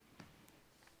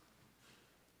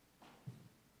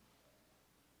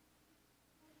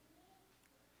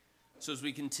So as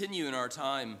we continue in our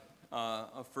time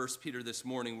of 1 Peter this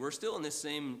morning, we're still in this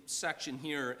same section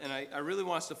here, and I really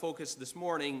want us to focus this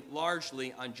morning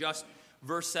largely on just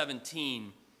verse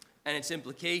 17 and its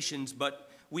implications,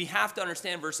 but we have to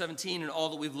understand verse 17 and all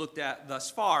that we've looked at thus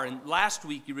far. And last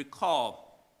week, you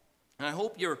recall, and I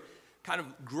hope you're kind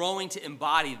of growing to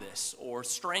embody this or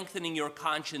strengthening your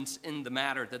conscience in the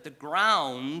matter, that the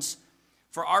grounds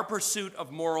for our pursuit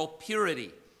of moral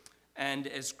purity, and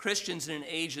as Christians in an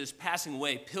age that is passing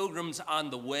away, pilgrims on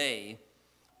the way,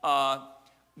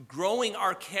 growing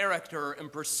our character in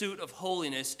pursuit of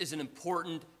holiness is an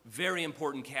important, very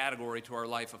important category to our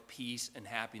life of peace and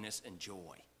happiness and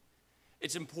joy.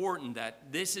 It's important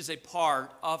that this is a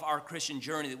part of our Christian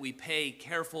journey that we pay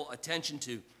careful attention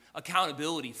to.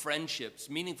 Accountability, friendships,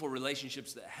 meaningful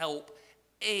relationships that help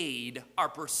aid our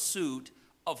pursuit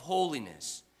of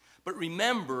holiness. But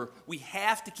remember, we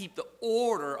have to keep the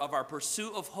order of our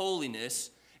pursuit of holiness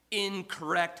in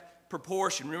correct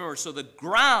proportion. Remember, so the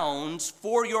grounds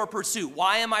for your pursuit,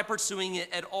 why am I pursuing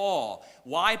it at all?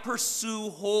 Why pursue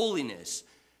holiness?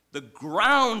 The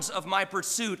grounds of my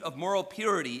pursuit of moral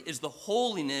purity is the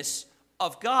holiness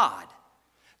of God.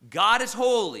 God is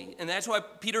holy, and that's why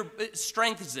Peter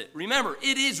strengthens it. Remember,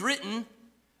 it is written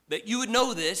that you would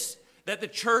know this, that the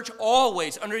church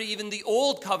always, under even the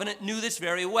old covenant, knew this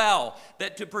very well,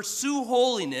 that to pursue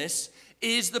holiness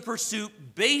is the pursuit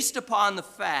based upon the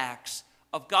facts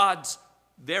of God's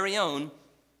very own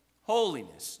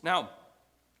holiness. Now,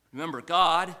 remember,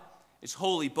 God is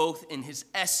holy both in his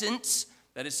essence,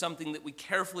 that is something that we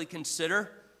carefully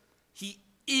consider. He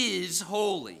is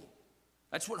holy.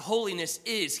 That's what holiness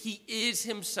is. He is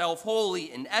himself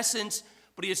holy in essence,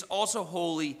 but he is also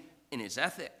holy in his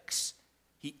ethics.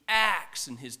 He acts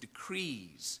in his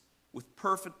decrees with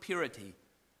perfect purity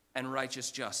and righteous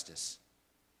justice.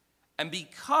 And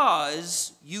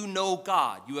because you know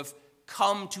God, you have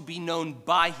come to be known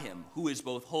by him, who is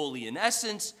both holy in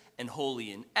essence and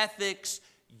holy in ethics,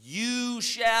 you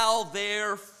shall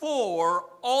therefore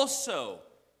also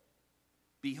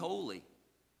be holy.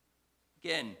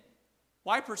 Again,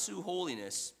 why pursue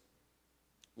holiness?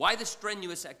 Why the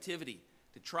strenuous activity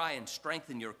to try and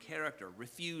strengthen your character,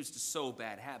 refuse to sow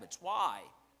bad habits? Why?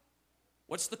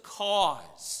 What's the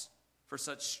cause for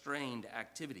such strained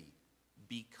activity?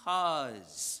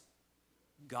 Because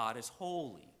God is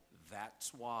holy.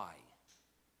 That's why.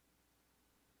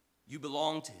 You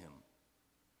belong to him.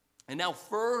 And now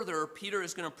further, Peter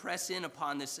is going to press in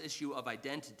upon this issue of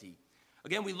identity.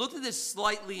 Again, we looked at this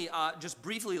slightly, just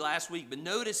briefly last week, but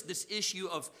notice this issue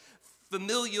of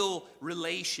familial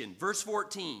relation. Verse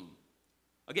 14.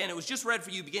 Again, it was just read for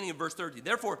you beginning of verse 30.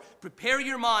 Therefore, prepare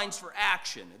your minds for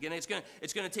action. Again, it's going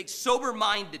to take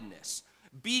sober-mindedness.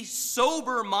 Be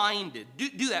sober-minded.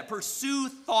 Do that. Pursue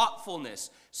thoughtfulness.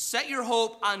 Set your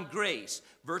hope on grace.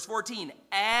 Verse 14,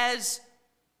 as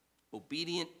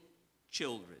obedient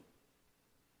children.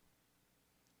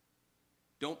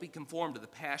 Don't be conformed to the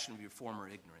passion of your former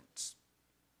ignorance.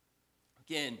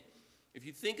 Again, if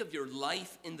you think of your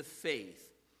life in the faith,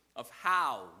 of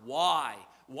how, why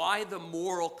the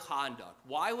moral conduct?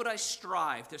 Why would I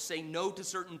strive to say no to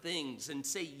certain things and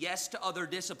say yes to other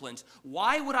disciplines?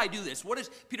 Why would I do this? What is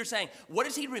Peter saying? What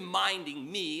is he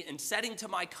reminding me and setting to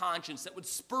my conscience that would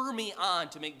spur me on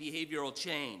to make behavioral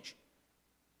change?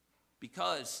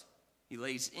 Because he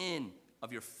lays in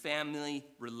of your family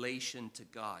relation to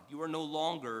God. You are no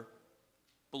longer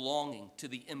belonging to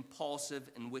the impulsive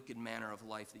and wicked manner of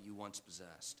life that you once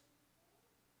possessed.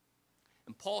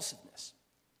 Impulsiveness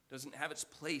doesn't have its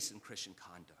place in Christian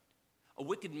conduct. A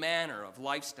wicked manner of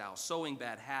lifestyle, sowing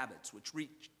bad habits, which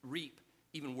reap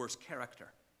even worse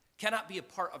character, cannot be a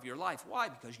part of your life. Why?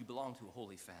 Because you belong to a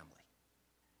holy family.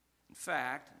 In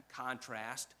fact, in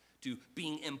contrast to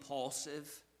being impulsive,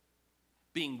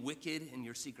 being wicked in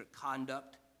your secret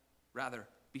conduct, rather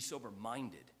be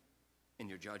sober-minded in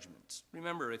your judgments.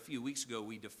 Remember, a few weeks ago,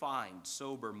 we defined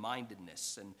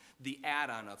sober-mindedness and the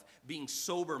add-on of being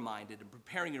sober-minded and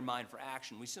preparing your mind for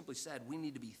action. We simply said we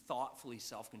need to be thoughtfully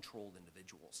self-controlled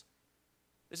individuals.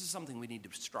 This is something we need to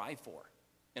strive for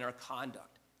in our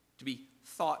conduct, to be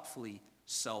thoughtfully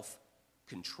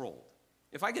self-controlled.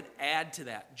 If I could add to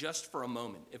that just for a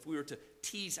moment, if we were to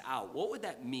tease out, what would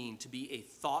that mean to be a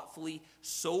thoughtfully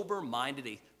sober-minded,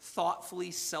 a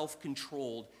thoughtfully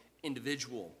self-controlled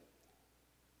individual?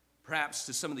 Perhaps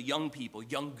to some of the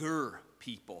younger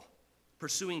people,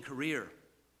 pursuing career,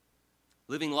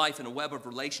 living life in a web of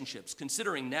relationships,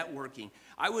 considering networking.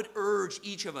 I would urge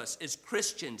each of us as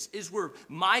Christians, as we're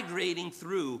migrating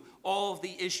through all of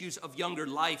the issues of younger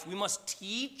life, we must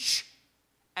teach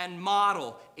and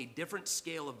model a different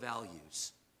scale of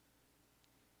values.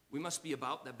 We must be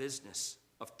about the business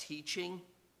of teaching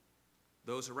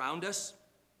those around us,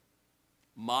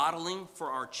 modeling for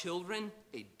our children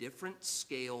a different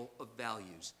scale of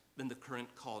values than the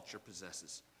current culture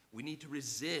possesses. We need to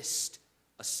resist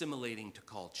assimilating to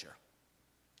culture.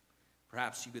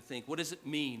 Perhaps you could think, what does it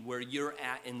mean where you're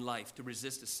at in life to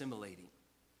resist assimilating?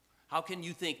 How can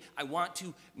you think, I want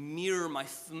to mirror my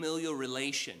familial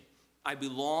relation? I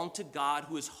belong to God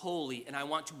who is holy, and I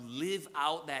want to live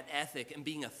out that ethic and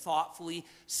being a thoughtfully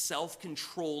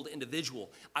self-controlled individual.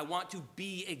 I want to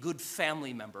be a good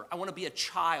family member. I want to be a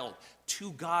child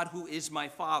to God who is my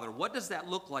Father. What does that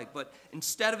look like? But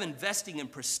instead of investing in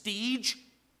prestige,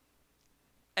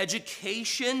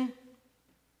 education,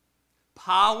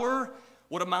 power,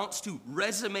 what amounts to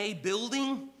resume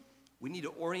building, we need to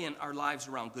orient our lives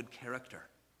around good character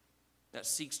that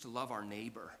seeks to love our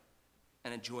neighbor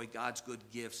and enjoy God's good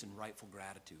gifts and rightful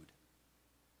gratitude.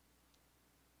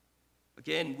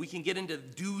 Again, we can get into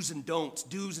do's and don'ts,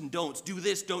 do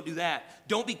this, don't do that.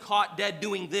 Don't be caught dead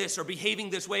doing this or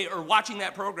behaving this way or watching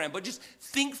that program. But just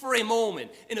think for a moment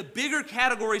in the bigger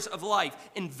categories of life,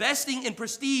 investing in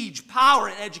prestige, power,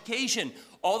 and education,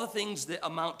 all the things that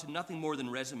amount to nothing more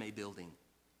than resume building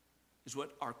is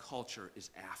what our culture is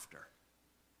after.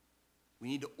 We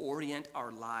need to orient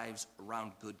our lives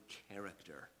around good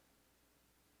character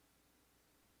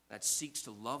that seeks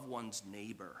to love one's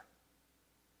neighbor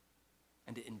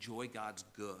and to enjoy God's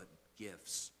good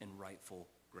gifts and rightful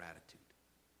gratitude.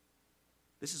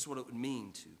 This is what it would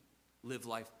mean to live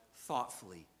life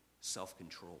thoughtfully,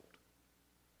 self-controlled.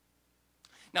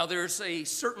 Now, there's a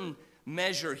certain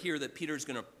measure here that Peter's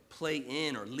going to play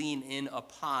in or lean in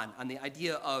upon on the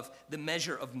idea of the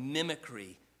measure of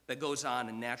mimicry that goes on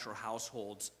in natural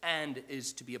households and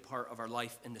is to be a part of our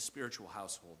life in the spiritual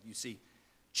household. You see,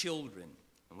 children,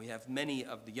 and we have many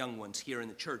of the young ones here in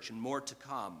the church and more to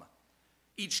come.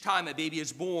 Each time a baby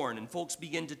is born and folks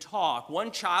begin to talk,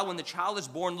 one child, when the child is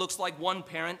born, looks like one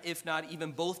parent, if not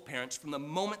even both parents, from the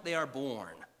moment they are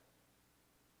born.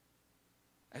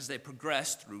 As they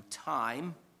progress through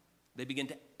time, they begin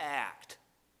to act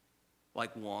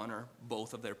like one or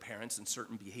both of their parents in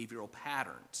certain behavioral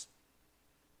patterns.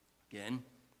 Again,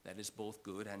 that is both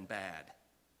good and bad.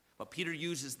 But Peter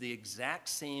uses the exact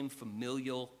same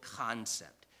familial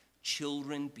concept,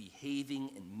 children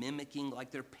behaving and mimicking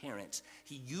like their parents.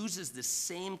 He uses the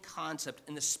same concept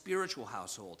in the spiritual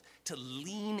household to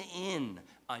lean in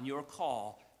on your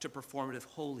call to performative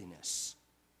holiness.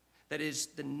 That is,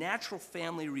 the natural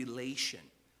family relation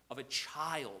of a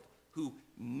child who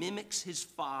mimics his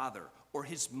father or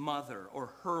his mother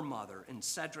or her mother,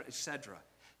 etc., etc.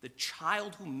 The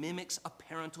child who mimics a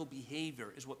parental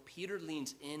behavior is what Peter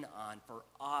leans in on for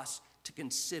us to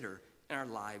consider in our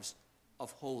lives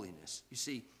of holiness. You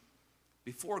see,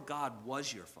 before God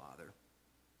was your father,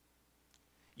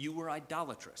 you were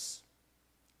idolatrous.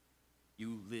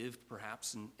 You lived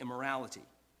perhaps in immorality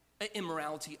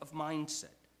of mindset,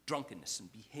 drunkenness and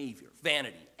behavior,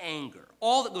 vanity, anger,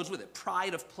 all that goes with it,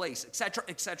 pride of place, etc.,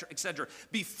 etc., etc.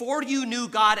 Before you knew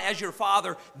God as your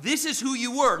Father, this is who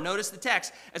you were. Notice the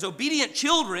text. As obedient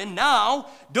children, now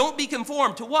don't be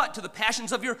conformed to what? To the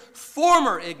passions of your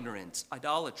former ignorance,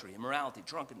 idolatry, immorality,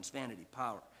 drunkenness, vanity,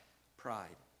 power,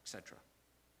 pride, etc.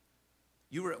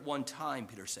 You were at one time,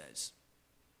 Peter says,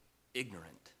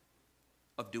 ignorant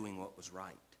of doing what was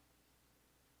right.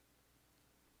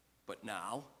 But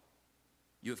now,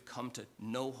 you have come to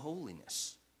know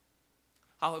holiness.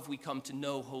 How have we come to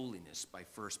know holiness? By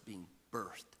first being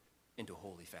birthed into a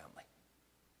holy family.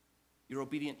 You're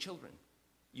obedient children.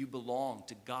 You belong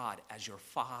to God as your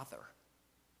Father.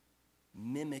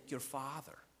 Mimic your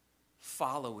Father.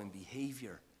 Follow in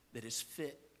behavior that is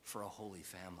fit for a holy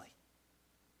family.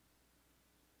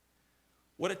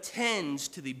 What attends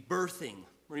to the birthing?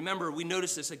 Remember, we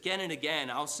notice this again and again.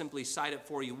 I'll simply cite it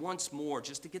for you once more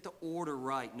just to get the order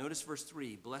right. Notice verse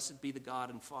 3. Blessed be the God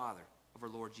and Father of our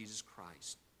Lord Jesus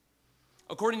Christ.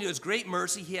 According to his great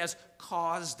mercy, he has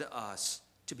caused us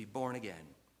to be born again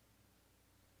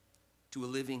to a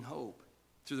living hope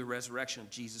through the resurrection of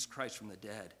Jesus Christ from the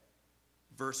dead.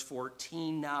 Verse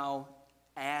 14, now,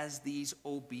 as these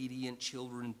obedient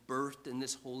children birthed in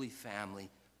this holy family,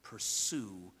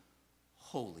 pursue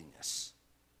holiness.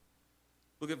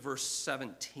 Look at verse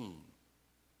 17.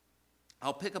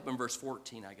 I'll pick up in verse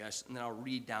 14, I guess, and then I'll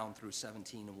read down through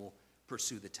 17, and we'll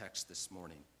pursue the text this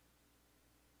morning.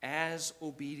 As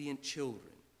obedient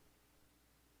children,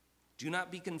 do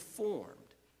not be conformed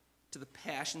to the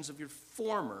passions of your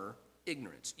former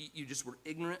ignorance. You just were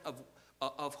ignorant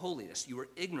of holiness. You were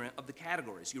ignorant of the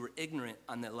categories. You were ignorant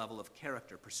on the level of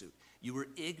character pursuit. You were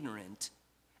ignorant,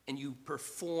 and you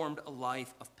performed a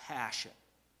life of passion.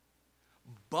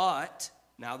 But,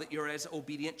 now that you're as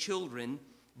obedient children,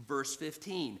 verse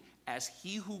 15, as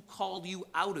he who called you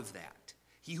out of that,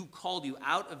 he who called you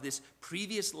out of this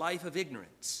previous life of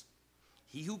ignorance,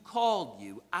 he who called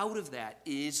you out of that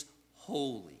is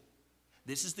holy.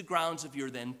 This is the grounds of your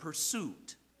then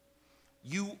pursuit.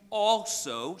 You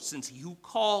also, since he who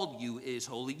called you is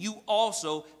holy, you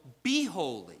also be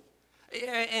holy.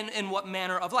 In what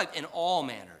manner of life? In all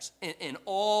manners. In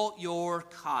all your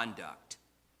conduct.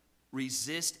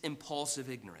 Resist impulsive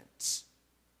ignorance.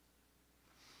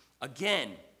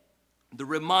 Again, the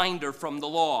reminder from the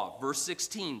law, verse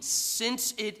 16,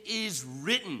 since it is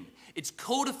written, it's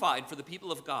codified for the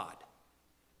people of God.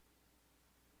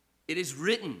 It is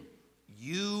written,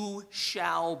 you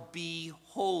shall be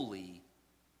holy.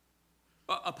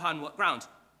 Upon what grounds?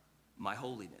 My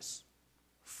holiness.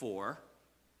 For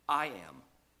I am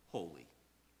holy.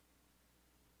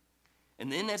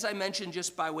 And then, as I mentioned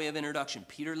just by way of introduction,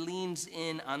 Peter leans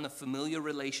in on the familiar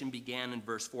relation began in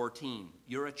verse 14.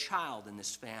 You're a child in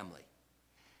this family.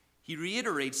 He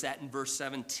reiterates that in verse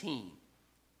 17.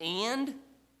 And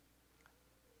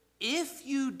if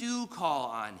you do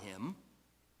call on him,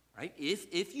 right?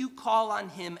 If you call on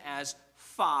him as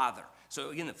Father. So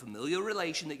again, the familiar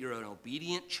relation that you're an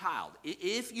obedient child.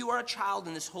 If you are a child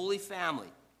in this holy family,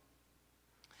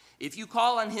 if you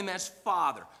call on him as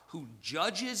Father, who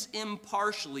judges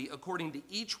impartially according to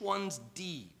each one's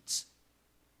deeds,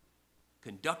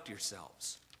 conduct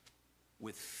yourselves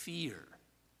with fear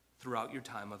throughout your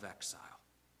time of exile.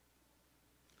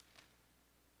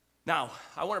 Now,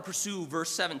 I want to pursue verse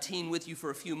 17 with you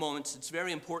for a few moments. It's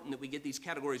very important that we get these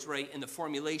categories right and the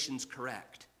formulations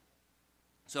correct.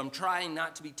 So I'm trying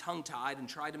not to be tongue-tied and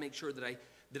try to make sure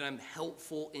that I'm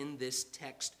helpful in this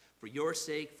text for your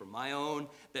sake, for my own,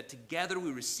 that together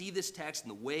we receive this text in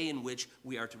the way in which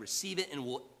we are to receive it and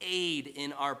will aid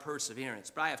in our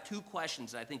perseverance. But I have two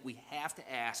questions that I think we have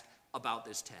to ask about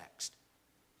this text.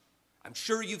 I'm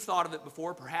sure you've thought of it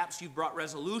before. Perhaps you've brought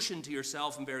resolution to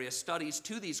yourself in various studies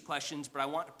to these questions, but I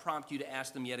want to prompt you to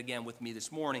ask them yet again with me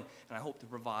this morning, and I hope to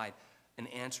provide an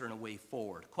answer and a way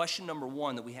forward. Question number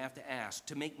one that we have to ask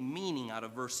to make meaning out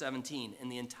of verse 17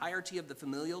 and the entirety of the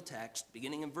familial text,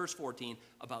 beginning in verse 14,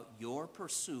 about your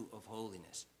pursuit of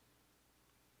holiness.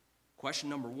 Question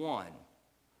number one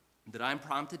that I'm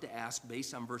prompted to ask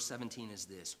based on verse 17 is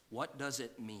this: what does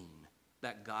it mean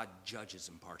that God judges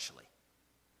impartially?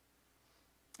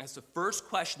 That's the first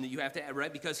question that you have to add,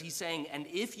 right? Because he's saying, and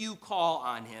if you call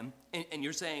on him, and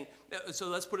you're saying, so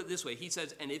let's put it this way. He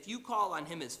says, and if you call on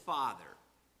him as Father,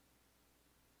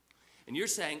 and you're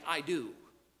saying, I do.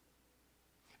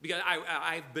 Because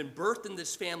I've been birthed in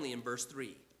this family in verse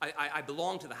 3. I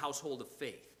belong to the household of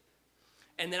faith.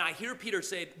 And then I hear Peter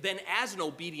say, then as an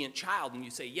obedient child, and you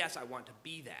say, yes, I want to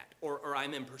be that, or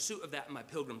I'm in pursuit of that in my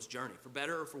pilgrim's journey, for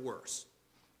better or for worse.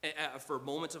 For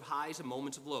moments of highs and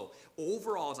moments of low.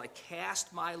 Overall, as I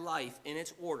cast my life in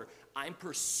its order, I'm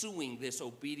pursuing this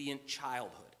obedient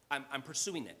childhood. I'm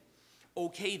pursuing it.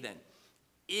 Okay, then.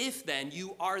 If then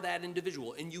you are that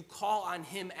individual and you call on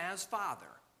him as Father,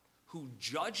 who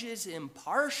judges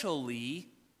impartially,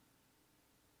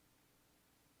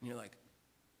 and you're like,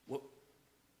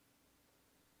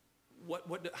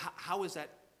 how is that?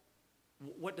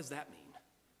 What does that mean?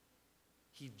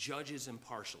 He judges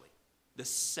impartially. The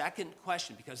second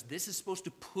question, because this is supposed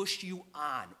to push you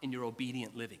on in your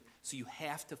obedient living, so you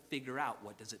have to figure out,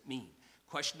 what does it mean?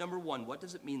 Question number one, what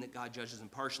does it mean that God judges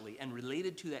impartially? And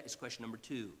related to that is question number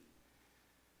two.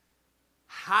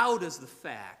 How does the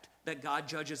fact that God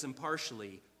judges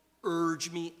impartially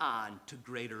urge me on to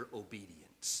greater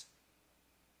obedience?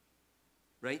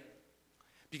 Right?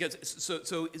 Because,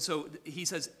 so he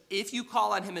says, if you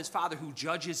call on him as Father who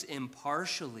judges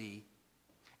impartially,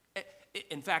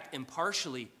 in fact,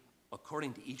 impartially,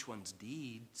 according to each one's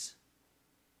deeds.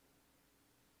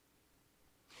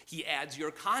 He adds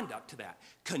your conduct to that.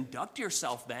 Conduct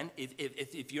yourself then,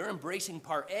 if you're embracing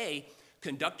part A,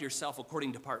 conduct yourself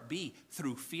according to part B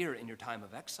through fear in your time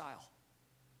of exile.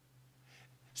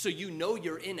 So you know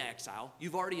you're in exile.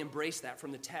 You've already embraced that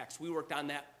from the text. We worked on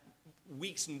that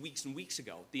weeks and weeks and weeks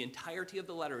ago. The entirety of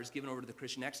the letter is given over to the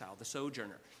Christian exile, the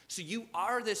sojourner. So you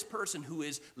are this person who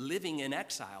is living in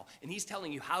exile, and he's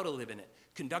telling you how to live in it.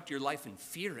 Conduct your life in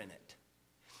fear in it.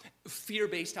 Fear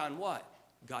based on what?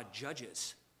 God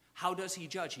judges. How does he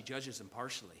judge? He judges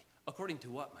impartially. According to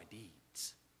what? My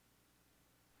deeds.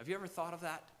 Have you ever thought of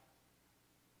that?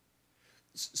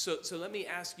 So let me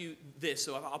ask you this.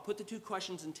 So I'll put the two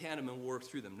questions in tandem and work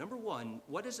through them. Number one,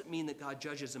 what does it mean that God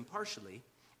judges impartially?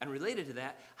 And related to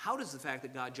that, how does the fact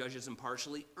that God judges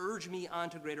impartially urge me on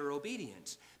to greater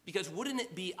obedience? Because wouldn't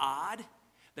it be odd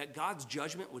that God's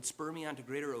judgment would spur me on to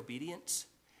greater obedience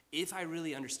if I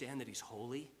really understand that he's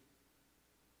holy?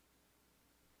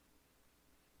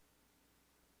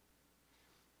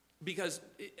 Because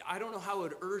I don't know how it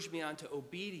would urge me on to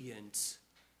obedience.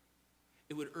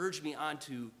 It would urge me on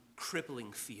to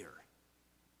crippling fear.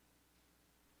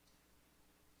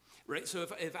 Right? So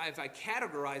if I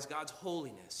categorize God's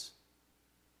holiness,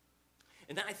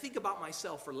 and then I think about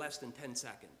myself for less than 10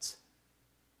 seconds,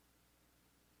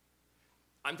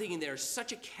 I'm thinking there's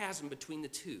such a chasm between the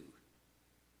two.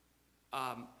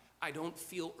 I don't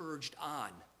feel urged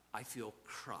on. I feel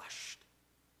crushed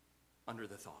under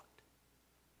the thought.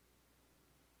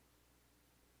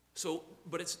 So,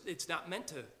 but it's not meant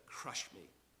to crush me.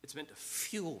 It's meant to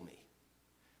fuel me.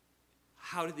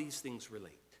 How do these things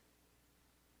relate?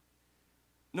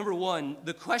 Number one,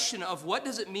 the question of what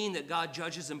does it mean that God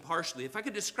judges impartially? If I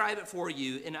could describe it for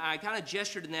you, and I kind of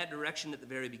gestured in that direction at the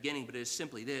very beginning, but it is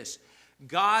simply this.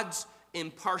 God's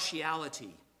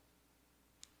impartiality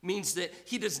means that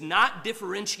he does not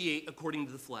differentiate according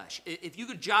to the flesh. If you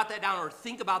could jot that down or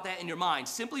think about that in your mind,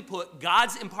 simply put,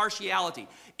 God's impartiality.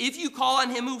 If you call on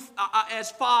him as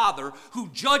Father who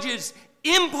judges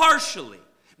impartially,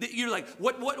 you're like,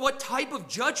 what type of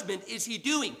judgment is he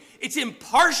doing? It's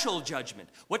impartial judgment.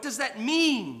 What does that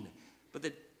mean? But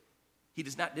that he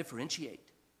does not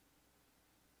differentiate.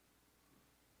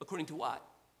 According to what?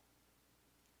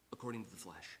 According to the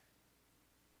flesh.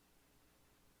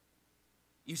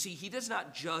 You see, he does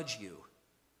not judge you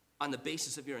on the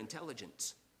basis of your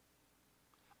intelligence,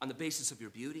 on the basis of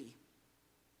your beauty,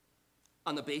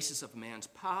 on the basis of man's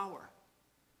power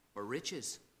or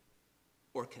riches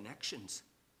or connections.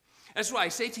 That's why I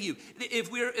say to you,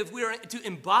 if we're to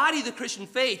embody the Christian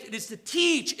faith, it is to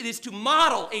teach, it is to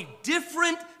model a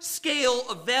different scale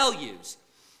of values.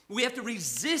 We have to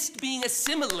resist being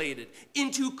assimilated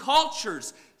into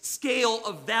culture's scale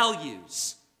of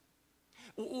values.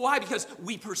 Why? Because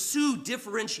we pursue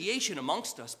differentiation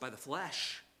amongst us by the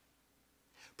flesh.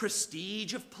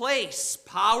 Prestige of place,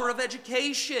 power of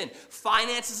education,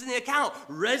 finances in the account,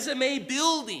 resume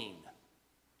building.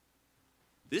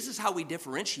 This is how we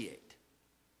differentiate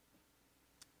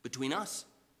between us.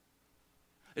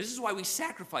 This is why we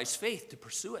sacrifice faith to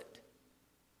pursue it.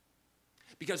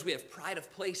 Because we have pride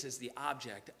of place as the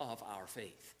object of our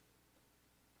faith.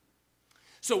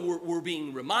 So we're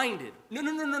being reminded,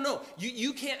 no.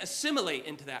 You can't assimilate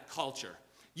into that culture.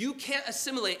 You can't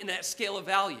assimilate into that scale of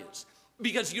values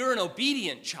because you're an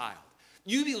obedient child.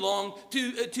 You belong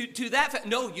to that family.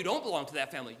 No, you don't belong to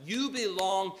that family. You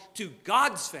belong to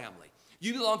God's family.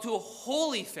 You belong to a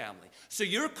holy family. So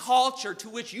your culture to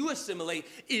which you assimilate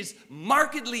is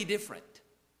markedly different.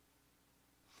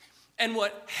 And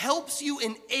what helps you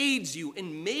and aids you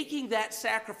in making that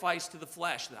sacrifice to the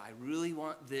flesh, that I really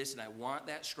want this, and I want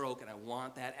that stroke, and I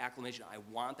want that acclamation, I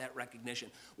want that recognition,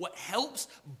 what helps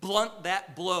blunt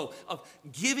that blow of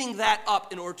giving that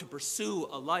up in order to pursue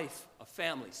a life of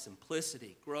family,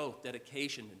 simplicity, growth,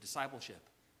 dedication, and discipleship,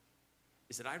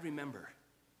 is that I remember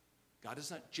God does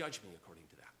not judge me according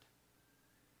to that.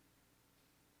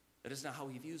 That is not how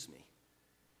he views me.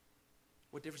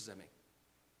 What difference does that make?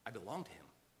 I belong to him.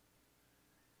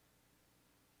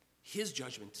 His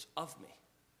judgment of me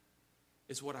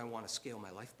is what I want to scale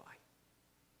my life by.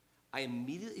 I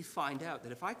immediately find out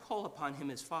that if I call upon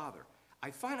him as Father, I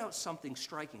find out something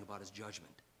striking about his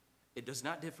judgment. It does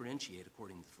not differentiate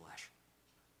according to the flesh.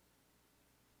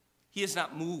 He is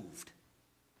not moved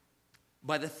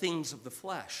by the things of the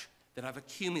flesh that I've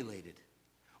accumulated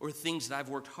or things that I've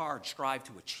worked hard, strive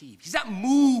to achieve. He's not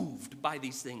moved by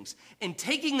these things. And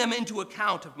taking them into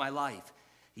account of my life,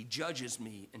 he judges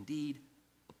me indeed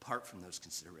apart from those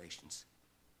considerations.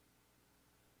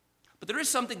 But there is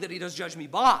something that he does judge me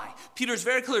by. Peter's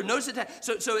very clear. Notice it. And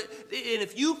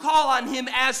if you call on him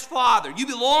as Father, you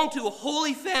belong to a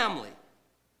holy family.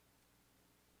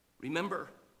 Remember,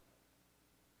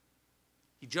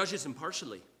 he judges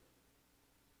impartially.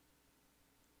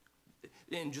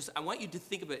 And I want you to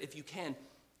think of it, if you can,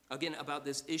 again, about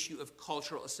this issue of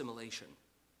cultural assimilation.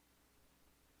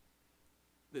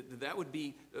 That would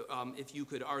be, if you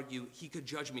could argue, he could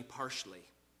judge me partially.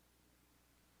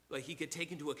 Like he could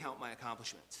take into account my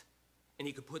accomplishments, and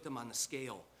he could put them on the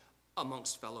scale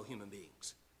amongst fellow human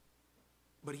beings.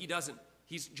 But he doesn't.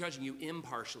 He's judging you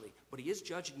impartially, but he is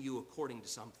judging you according to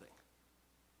something.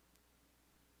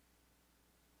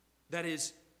 That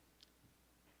is,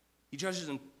 he judges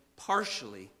them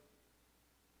partially,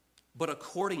 but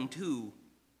according to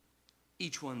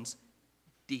each one's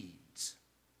deeds.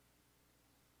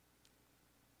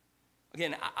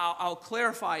 Again, I'll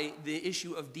clarify the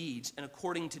issue of deeds and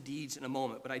according to deeds in a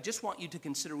moment, but I just want you to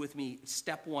consider with me,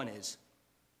 step one is,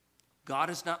 God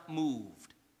is not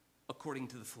moved according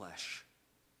to the flesh.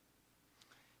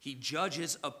 He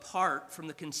judges apart from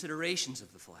the considerations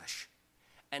of the flesh,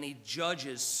 and he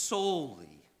judges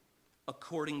solely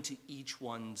according to each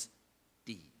one's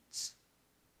deeds.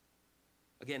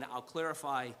 Again, I'll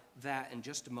clarify that in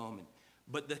just a moment.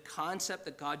 But the concept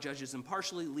that God judges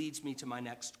impartially leads me to my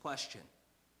next question,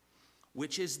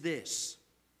 which is this.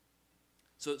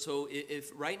 So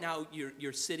if right now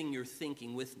you're sitting, you're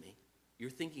thinking with me, you're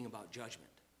thinking about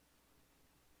judgment.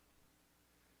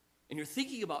 And you're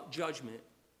thinking about judgment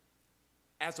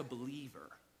as a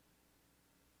believer.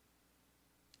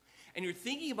 And you're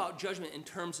thinking about judgment in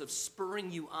terms of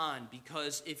spurring you on,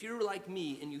 because if you're like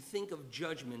me and you think of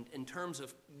judgment in terms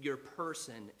of your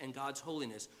person and God's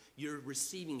holiness, you're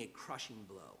receiving a crushing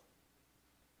blow.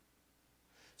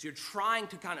 So you're trying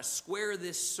to kind of square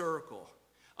this circle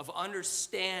of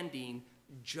understanding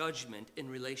judgment in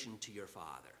relation to your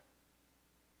Father.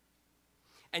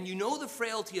 And you know the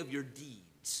frailty of your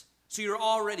deeds, so you're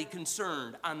already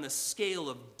concerned on the scale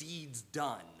of deeds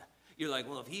done. You're like,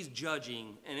 well, if he's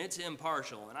judging and it's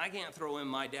impartial and I can't throw in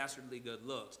my dastardly good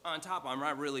looks, on top of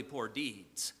my really poor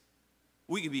deeds,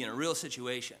 we could be in a real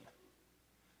situation.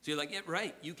 So you're like, yeah,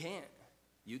 right, you can't.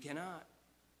 You cannot.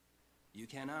 You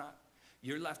cannot.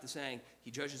 You're left to saying, he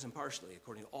judges impartially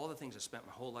according to all the things I spent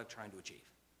my whole life trying to achieve.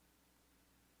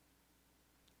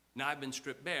 Now I've been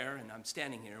stripped bare and I'm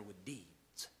standing here with deeds.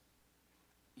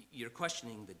 You're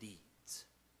questioning the deeds.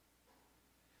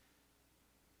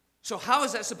 So how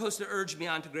is that supposed to urge me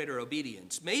on to greater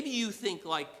obedience? Maybe you think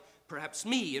like perhaps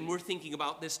me, and we're thinking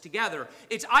about this together.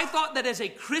 I thought that as a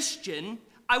Christian,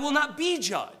 I will not be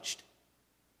judged.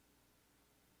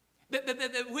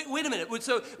 Wait a minute.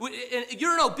 So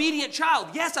you're an obedient child.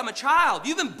 Yes, I'm a child.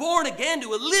 You've been born again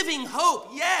to a living hope.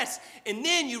 Yes. And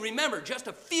then you remember just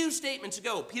a few statements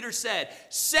ago, Peter said,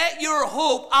 set your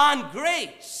hope on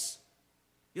grace.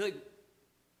 You're like,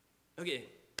 okay,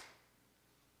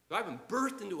 I've been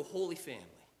birthed into a holy family.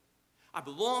 I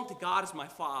belong to God as my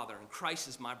Father and Christ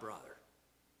as my brother.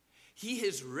 He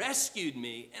has rescued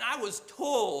me, and I was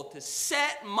told to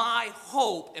set my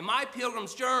hope in my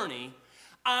pilgrim's journey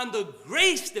on the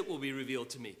grace that will be revealed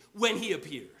to me when he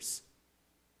appears.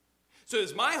 So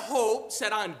is my hope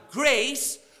set on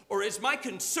grace, or is my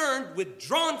concern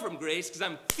withdrawn from grace because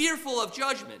I'm fearful of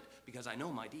judgment because I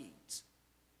know my deeds?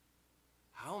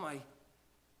 How am I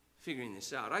figuring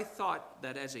this out? I thought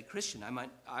that as a Christian,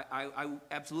 I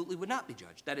absolutely would not be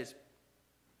judged. That is,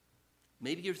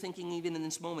 maybe you're thinking even in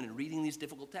this moment and reading these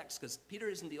difficult texts, because Peter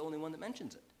isn't the only one that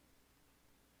mentions it.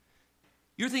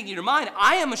 You're thinking in your mind,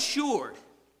 I am assured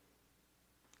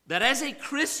that as a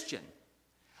Christian,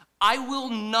 I will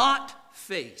not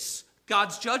face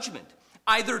God's judgment,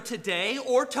 either today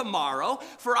or tomorrow,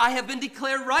 for I have been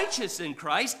declared righteous in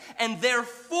Christ, and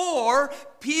therefore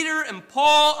Peter and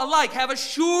Paul alike have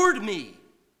assured me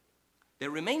there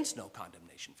remains no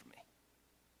condemnation for me.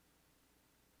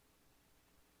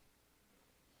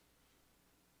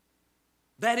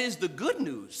 That is the good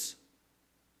news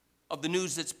of the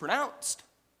news that's pronounced.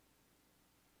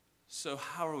 So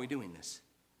how are we doing this?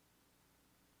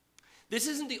 This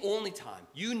isn't the only time.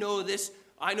 You know this.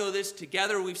 I know this.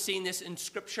 Together we've seen this in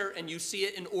Scripture, and you see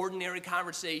it in ordinary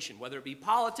conversation, whether it be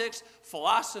politics,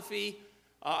 philosophy,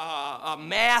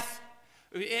 math.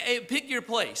 Pick your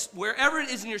place. Wherever it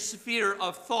is in your sphere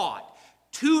of thought,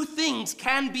 two things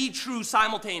can be true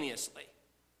simultaneously.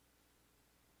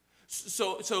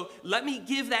 So let me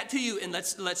give that to you, and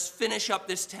let's finish up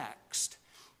this text.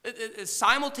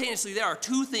 Simultaneously, there are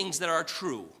two things that are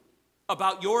true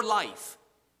about your life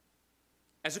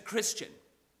as a Christian.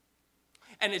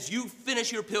 And as you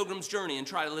finish your pilgrim's journey and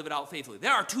try to live it out faithfully,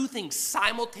 there are two things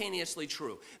simultaneously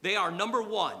true. They are, number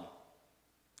one,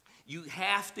 you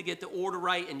have to get the order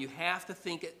right and you have to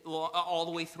think it all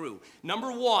the way through.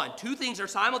 Number one, two things are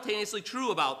simultaneously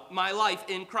true about my life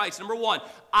in Christ. Number one,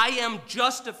 I am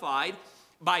justified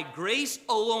by grace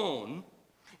alone.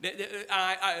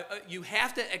 You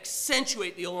have to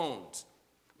accentuate the alones.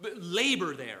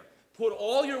 Labor there. Put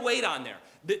all your weight on there.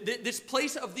 This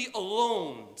place of the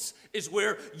alones is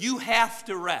where you have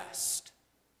to rest.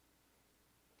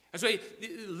 That's why,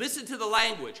 listen to the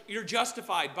language. You're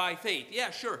justified by faith.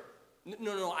 Yeah, sure.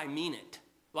 No, I mean it.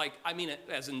 Like, I mean it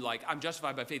as in, like, I'm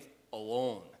justified by faith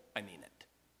alone. I mean it.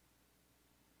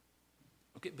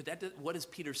 Okay, but what is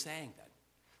Peter saying then?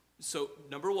 So,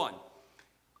 number one,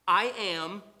 I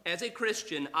am, as a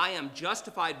Christian, I am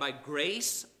justified by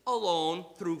grace alone,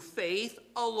 through faith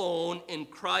alone, in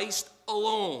Christ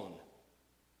alone.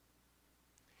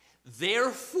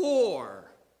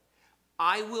 Therefore,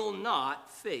 I will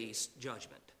not face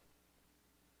judgment.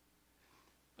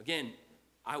 Again,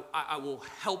 I will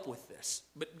help with this,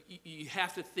 but you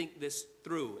have to think this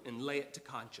through and lay it to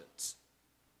conscience.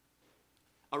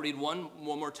 I'll read one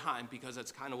more time because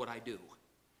that's kind of what I do.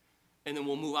 And then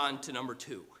we'll move on to number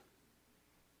 2.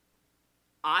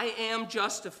 I am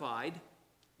justified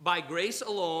by grace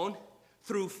alone,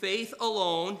 through faith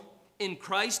alone, in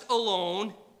Christ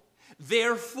alone.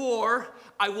 Therefore,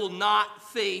 I will not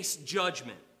face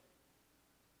judgment.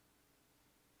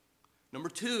 Number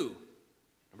two,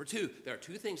 there are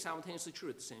 2 things simultaneously true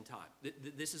at the same time.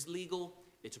 This is legal,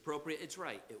 it's appropriate, it's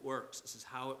right, it works. This is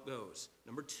how it goes.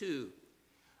 Number 2,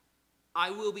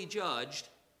 I will be judged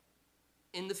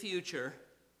in the future.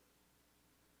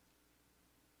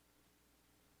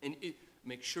 And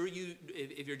make sure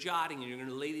if you're jotting and you're going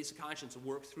to lay these to conscience and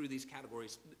work through these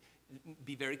categories,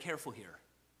 be very careful here.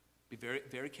 Be very,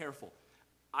 very careful.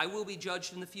 I will be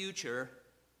judged in the future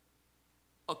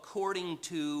according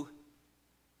to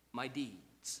my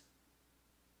deeds.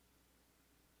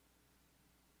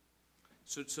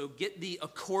 So get the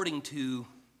according to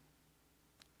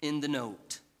in the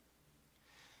note.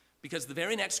 Because the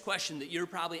very next question that you're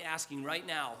probably asking right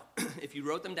now, if you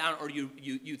wrote them down or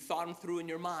you thought them through in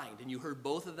your mind and you heard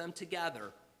both of them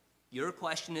together, your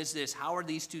question is this: how are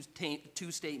these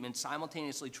two statements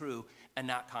simultaneously true and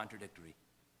not contradictory?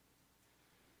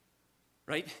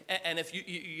 Right? And if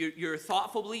you're a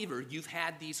thoughtful believer, you've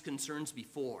had these concerns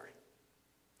before.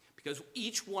 Because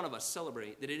each one of us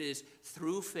celebrate that it is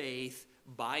through faith,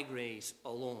 by grace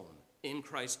alone, in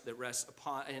Christ that rests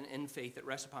upon, and in faith that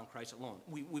rests upon Christ alone.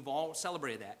 We've all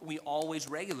celebrated that. We always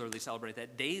regularly celebrate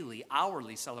that, daily,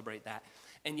 hourly celebrate that.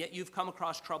 And yet you've come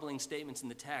across troubling statements in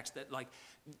the text that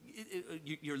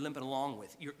you're limping along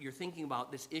with. You're thinking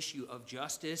about this issue of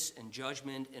justice and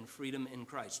judgment and freedom in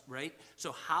Christ, right?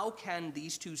 So how can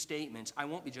these 2 statements, I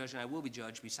won't be judged and I will be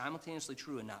judged, be simultaneously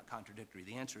true and not contradictory?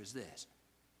 The answer is this: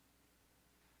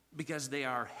 because they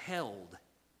are held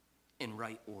in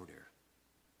right order.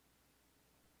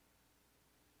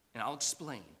 And I'll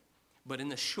explain. But in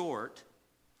the short,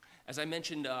 as I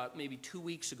mentioned maybe 2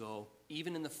 weeks ago,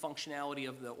 even in the functionality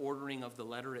of the ordering of the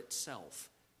letter itself,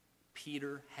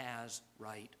 Peter has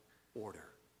right order.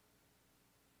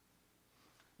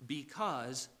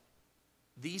 Because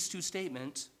these 2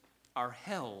 statements are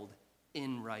held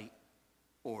in right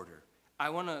order.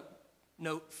 I want to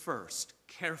note first,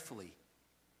 carefully,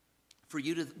 for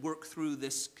you to work through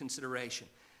this consideration.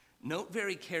 Note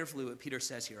very carefully what Peter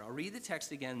says here. I'll read the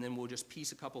text again, and then we'll just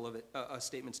piece a couple of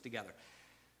statements together.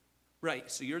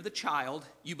 Right, so you're the child.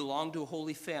 You belong to a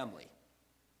holy family.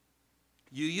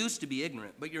 You used to be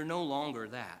ignorant, but you're no longer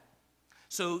that.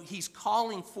 So he's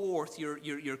calling forth your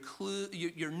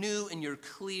new and your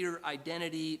clear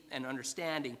identity and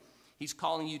understanding. He's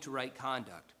calling you to right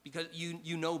conduct because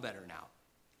you know better now.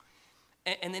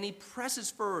 And then he presses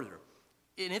further.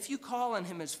 And if you call on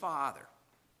him as Father,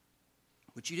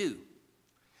 which you do,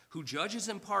 who judges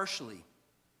impartially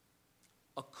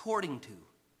according to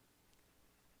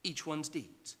each one's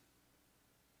deeds,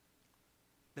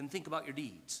 then think about your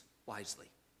deeds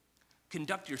wisely.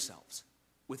 Conduct yourselves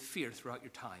with fear throughout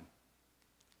your time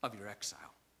of your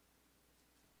exile.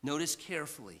 Notice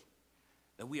carefully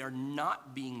that we are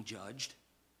not being judged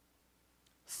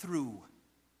through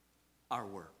our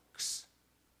works.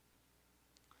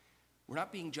 We're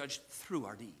not being judged through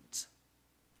our deeds.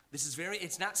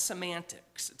 It's not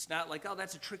semantics. It's not like, oh,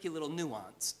 that's a tricky little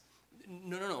nuance.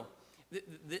 No.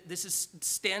 This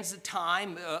stands the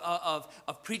time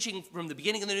of preaching from the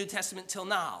beginning of the New Testament till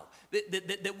now.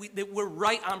 That we're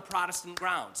right on Protestant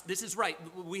grounds. This is right.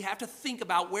 We have to think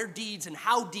about where deeds and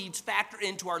how deeds factor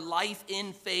into our life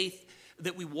in faith,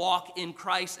 that we walk in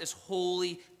Christ as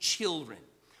holy children.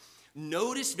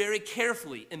 Notice very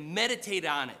carefully and meditate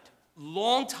on it.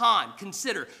 Long time.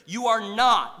 Consider,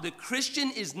 the Christian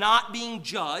is not being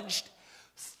judged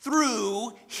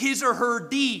through his or her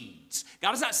deeds.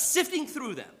 God is not sifting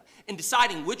through them and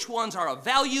deciding which ones are of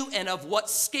value and of what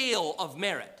scale of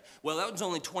merit. Well, that was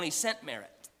only 20-cent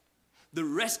merit. The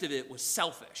rest of it was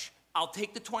selfish. I'll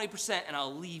take the 20% and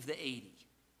I'll leave the 80.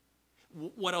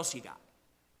 What else you got?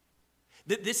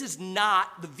 This is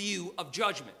not the view of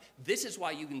judgment. This is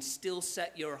why you can still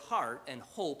set your heart and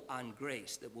hope on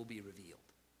grace that will be revealed.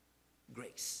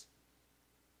 Grace.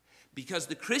 Because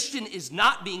the Christian is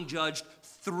not being judged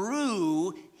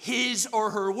through his or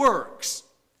her works.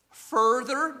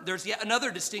 Further, there's yet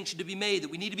another distinction to be made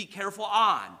that we need to be careful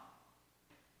on.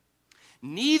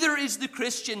 Neither is the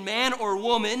Christian man or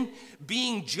woman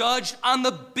being judged on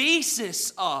the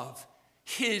basis of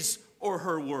his or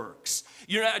her works.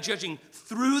 You're not judging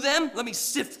through them. Let me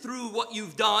sift through what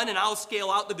you've done, and I'll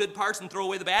scale out the good parts and throw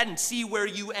away the bad and see where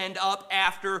you end up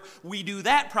after we do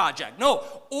that project. No,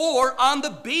 or on the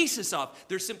basis of,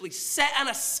 they're simply set on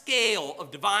a scale of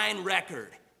divine record.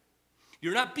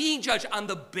 You're not being judged on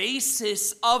the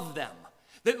basis of them.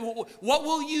 What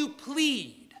will you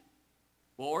plead?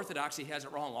 Well, Orthodoxy has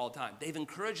it wrong all the time. They've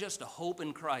encouraged us to hope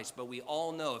in Christ, but we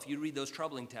all know if you read those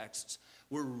troubling texts,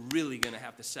 we're really going to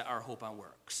have to set our hope on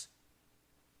works.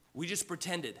 We just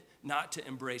pretended not to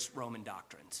embrace Roman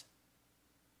doctrines,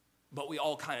 but we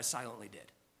all kind of silently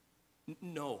did.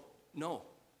 No.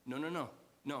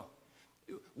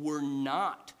 We're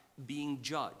not being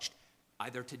judged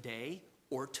either today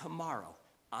or tomorrow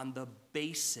on the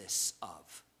basis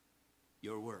of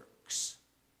your works.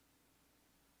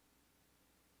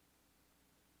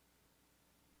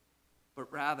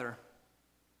 But rather,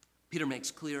 Peter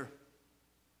makes clear,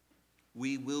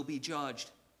 we will be judged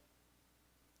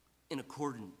in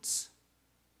accordance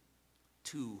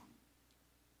to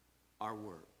our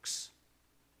works.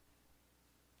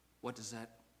 What does that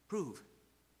prove?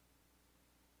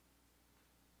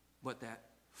 But that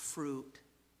fruit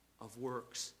of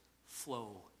works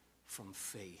flow from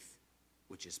faith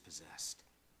which is possessed.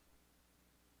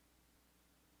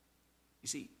 You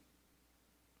see,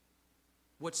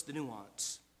 what's the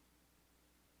nuance?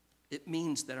 It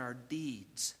means that our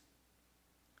deeds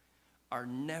are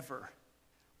never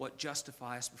what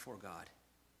justify us before God,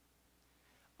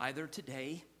 either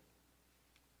today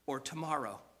or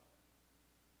tomorrow.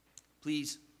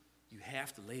 Please, you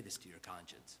have to lay this to your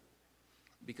conscience,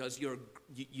 because you're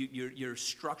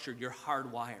structured, you're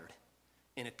hardwired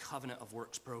in a covenant of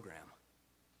works program.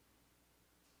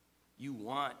 You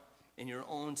want, in your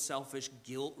own selfish,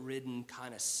 guilt-ridden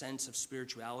kind of sense of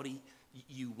spirituality,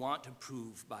 you want to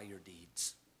prove by your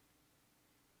deeds.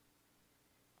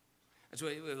 That's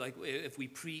why, like, if we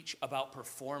preach about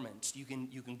performance, you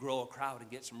can grow a crowd and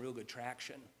get some real good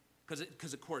traction because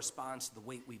it corresponds to the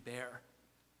weight we bear,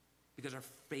 because our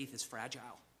faith is fragile.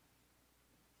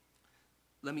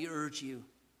 Let me urge you,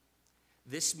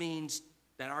 this means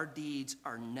that our deeds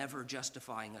are never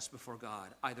justifying us before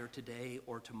God, either today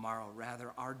or tomorrow.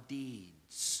 Rather, our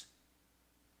deeds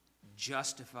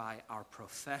justify our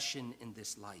profession in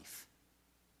this life,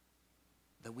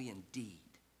 that we indeed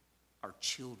are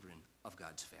children of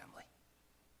God's family.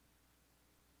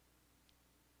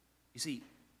 You see,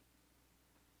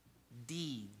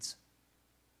 deeds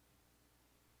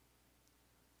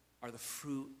are the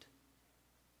fruit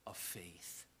of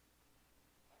faith.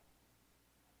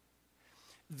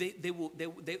 They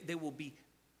will be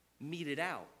meted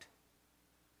out.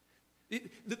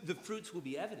 The fruits will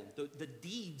be evident. The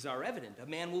deeds are evident. A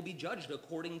man will be judged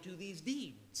according to these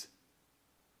deeds.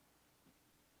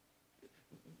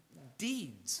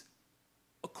 Deeds,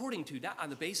 according to, not on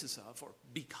the basis of, or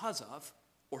because of,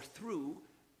 or through,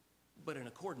 but in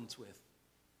accordance with.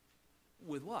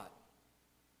 With what?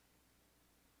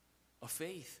 A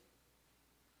faith,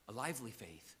 a lively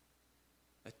faith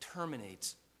that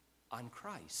terminates on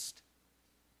Christ.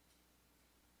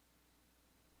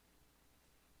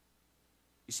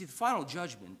 You see, the final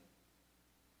judgment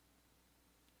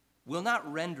will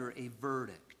not render a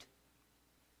verdict.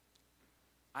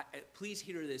 Please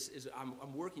hear this,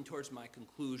 I'm working towards my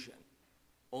conclusion.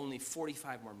 Only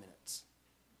 45 more minutes.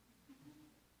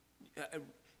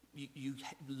 You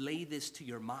lay this to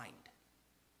your mind.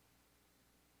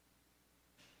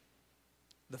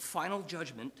 The final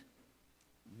judgment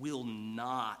will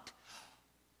not,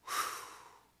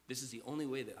 this is the only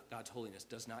way that God's holiness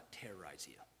does not terrorize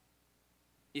you,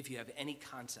 if you have any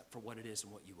concept for what it is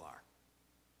and what you are.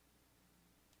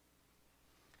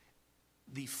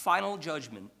 The final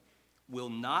judgment will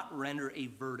not render a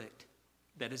verdict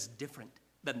that is different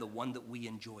than the one that we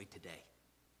enjoy today.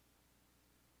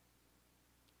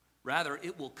 Rather,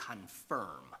 it will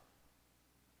confirm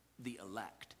the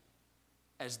elect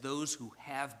as those who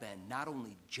have been not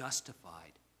only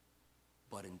justified,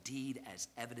 but indeed as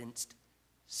evidenced,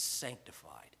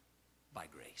 sanctified by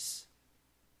grace.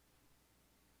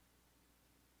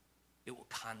 It will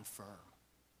confirm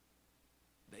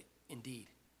that indeed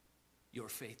your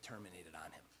faith terminated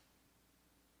on him.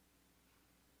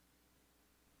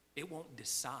 It won't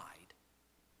decide.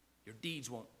 Your deeds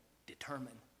won't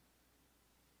determine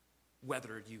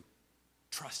whether you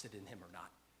trusted in him or not.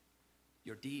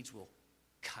 Your deeds will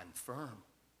confirm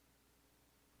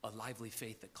a lively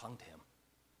faith that clung to him.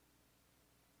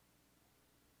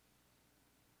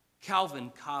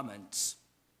 Calvin comments,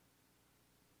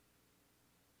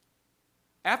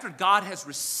 after God has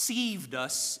received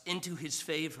us into his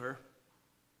favor,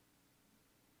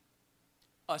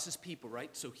 us as people,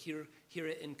 right? So hear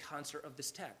it in concert of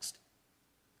this text.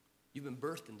 You've been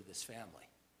birthed into this family.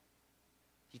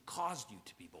 He caused you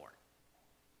to be born.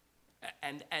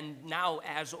 And now,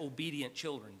 as obedient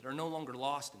children, they're no longer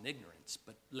lost in ignorance,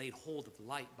 but laid hold of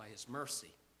light by his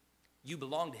mercy. You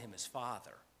belong to him as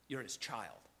Father. You're his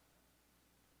child.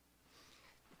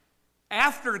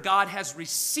 After God has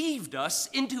received us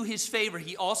into his favor,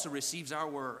 he also receives our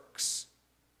works.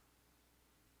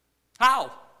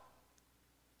 How?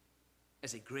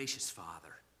 As a gracious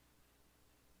Father.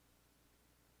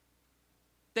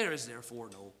 There is therefore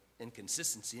no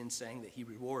inconsistency in saying that he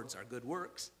rewards our good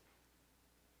works,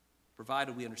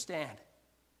 provided we understand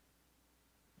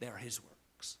they are his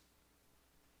works.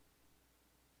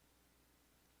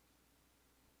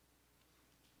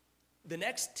 The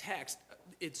next text,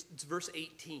 it's verse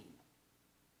 18.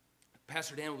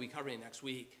 Pastor Dan will be covering it next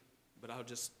week, but I'll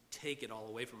just take it all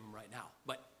away from him right now.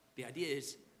 But the idea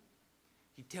is,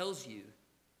 he tells you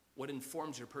what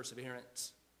informs your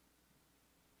perseverance.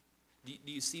 Do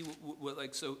you see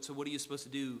so what are you supposed to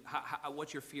do?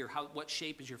 What's your fear? What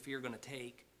shape is your fear going to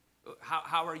take?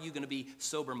 How are you going to be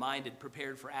sober-minded,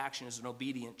 prepared for action as an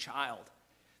obedient child?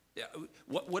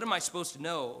 What am I supposed to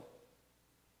know?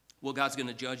 Well, God's going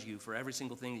to judge you for every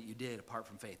single thing that you did apart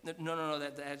from faith. No,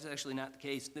 that's actually not the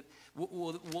case.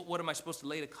 What am I supposed to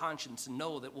lay to conscience and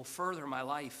know that will further my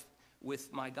life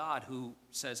with my God who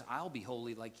says, I'll be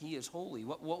holy like he is holy?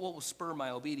 What will spur my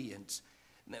obedience?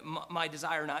 My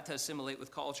desire not to assimilate with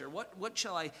culture. What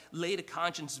shall I lay to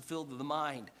conscience and fill to the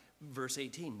mind? Verse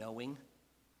 18, knowing.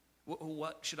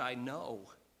 What should I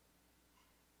know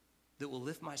that will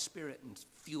lift my spirit and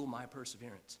fuel my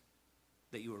perseverance?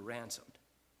 That you were ransomed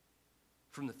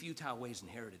from the futile ways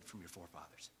inherited from your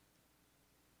forefathers.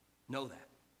 Know that.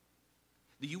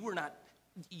 That you were not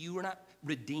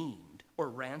redeemed or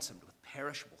ransomed with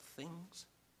perishable things.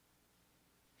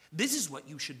 This is what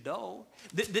you should know.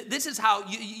 This is how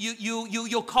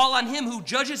you'll call on him who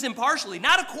judges impartially,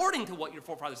 not according to what your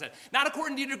forefathers said, not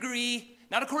according to your degree,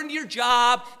 not according to your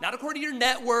job, not according to your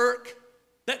network.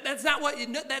 That's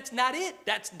not it.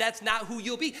 That's not who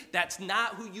you'll be. That's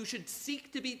not who you should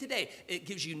seek to be today. It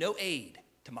gives you no aid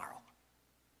tomorrow.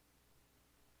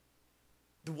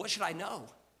 What should I know?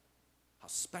 How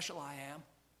special I am?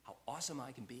 How awesome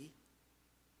I can be?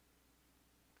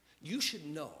 You should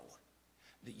know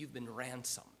that you've been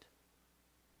ransomed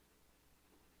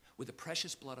with the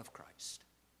precious blood of Christ.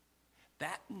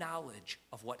 That knowledge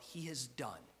of what he has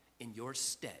done in your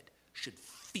stead should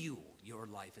fuel your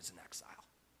life as an exile.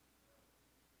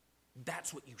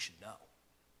 That's what you should know.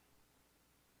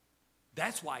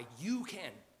 That's why you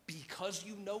can, because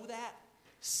you know that,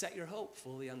 set your hope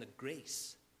fully on the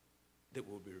grace that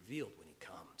will be revealed when he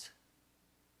comes.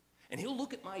 And he'll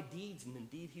look at my deeds, and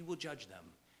indeed he will judge them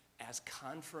as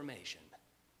confirmation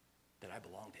that I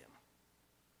belong to him,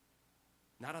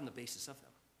 not on the basis of them.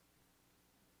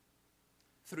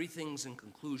 3 things in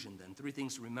conclusion, then. 3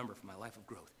 things to remember from my life of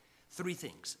growth. 3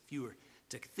 things. If you were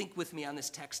to think with me on this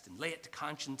text and lay it to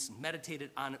conscience and meditate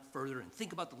on it further and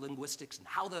think about the linguistics and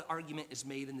how the argument is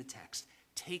made in the text,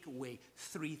 take away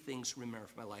 3 things to remember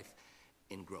from my life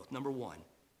in growth. Number 1,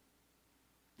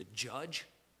 the judge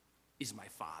is my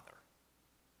Father.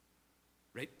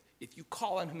 Right? If you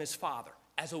call on him as Father,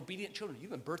 as obedient children,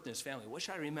 you've been birthed in his family. What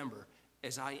should I remember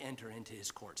as I enter into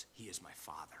his courts? He is my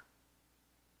Father.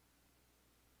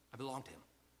 I belong to him.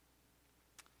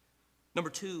 Number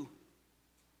 2,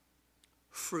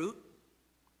 fruit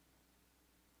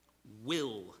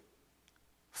will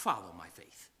follow my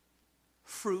faith.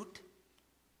 Fruit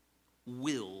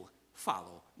will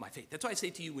follow my faith. That's why I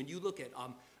say to you, when you look at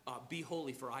be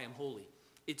holy for I am holy,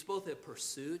 it's both a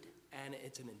pursuit and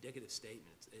it's an indicative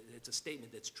statement. It's a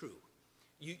statement that's true.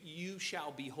 You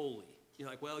shall be holy. You're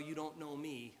like, well, you don't know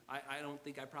me. I don't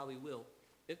think I probably will.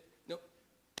 No.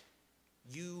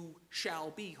 You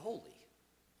shall be holy,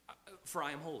 for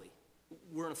I am holy.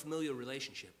 We're in a familial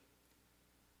relationship.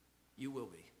 You will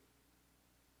be.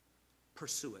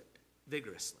 Pursue it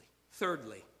vigorously.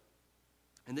 Thirdly,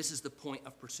 and this is the point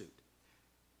of pursuit,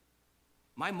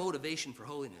 my motivation for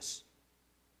holiness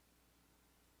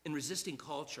in resisting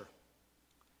culture,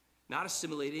 not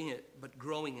assimilating it, but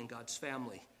growing in God's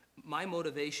family. My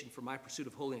motivation for my pursuit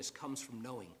of holiness comes from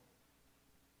knowing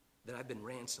that I've been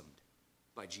ransomed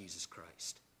by Jesus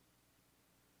Christ.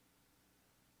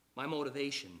 My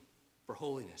motivation for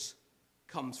holiness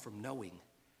comes from knowing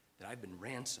that I've been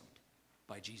ransomed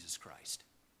by Jesus Christ.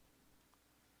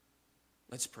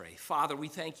 Let's pray. Father, we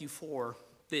thank you for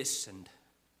this and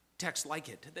texts like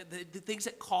it, the things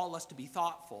that call us to be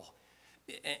thoughtful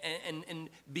and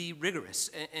be rigorous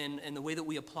in the way that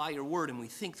we apply your word, and we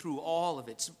think through all of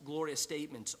its glorious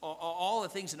statements, all the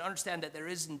things, and understand that there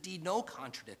is indeed no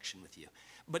contradiction with you.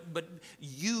 But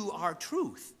you are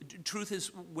truth. Truth is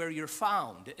where you're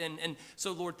found. And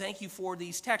so, Lord, thank you for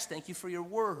these texts. Thank you for your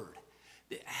word.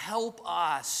 Help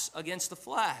us against the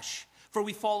flesh, for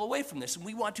we fall away from this, and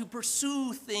we want to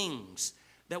pursue things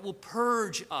that will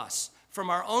purge us from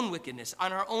our own wickedness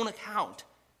on our own account.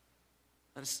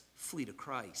 Let us flee to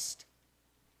Christ.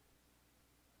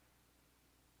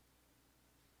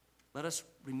 Let us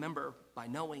remember by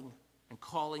knowing and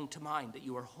calling to mind that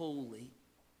you are holy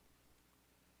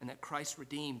and that Christ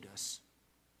redeemed us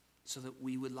so that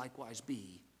we would likewise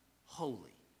be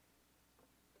holy.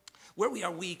 Where we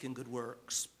are weak in good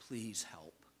works, please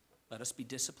help. Let us be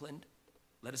disciplined.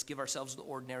 Let us give ourselves the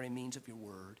ordinary means of your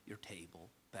word, your table,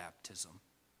 baptism,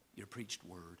 your preached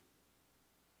word,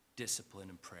 discipline,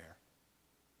 and prayer,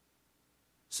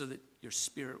 so that your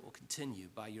Spirit will continue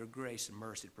by your grace and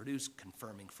mercy to produce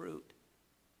confirming fruit,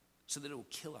 so that it will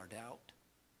kill our doubt.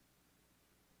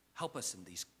 Help us in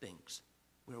these things.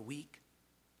 We're weak,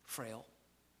 frail.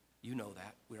 You know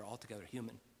that. We're altogether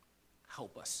human.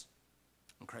 Help us.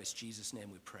 In Christ Jesus'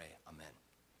 name we pray. Amen.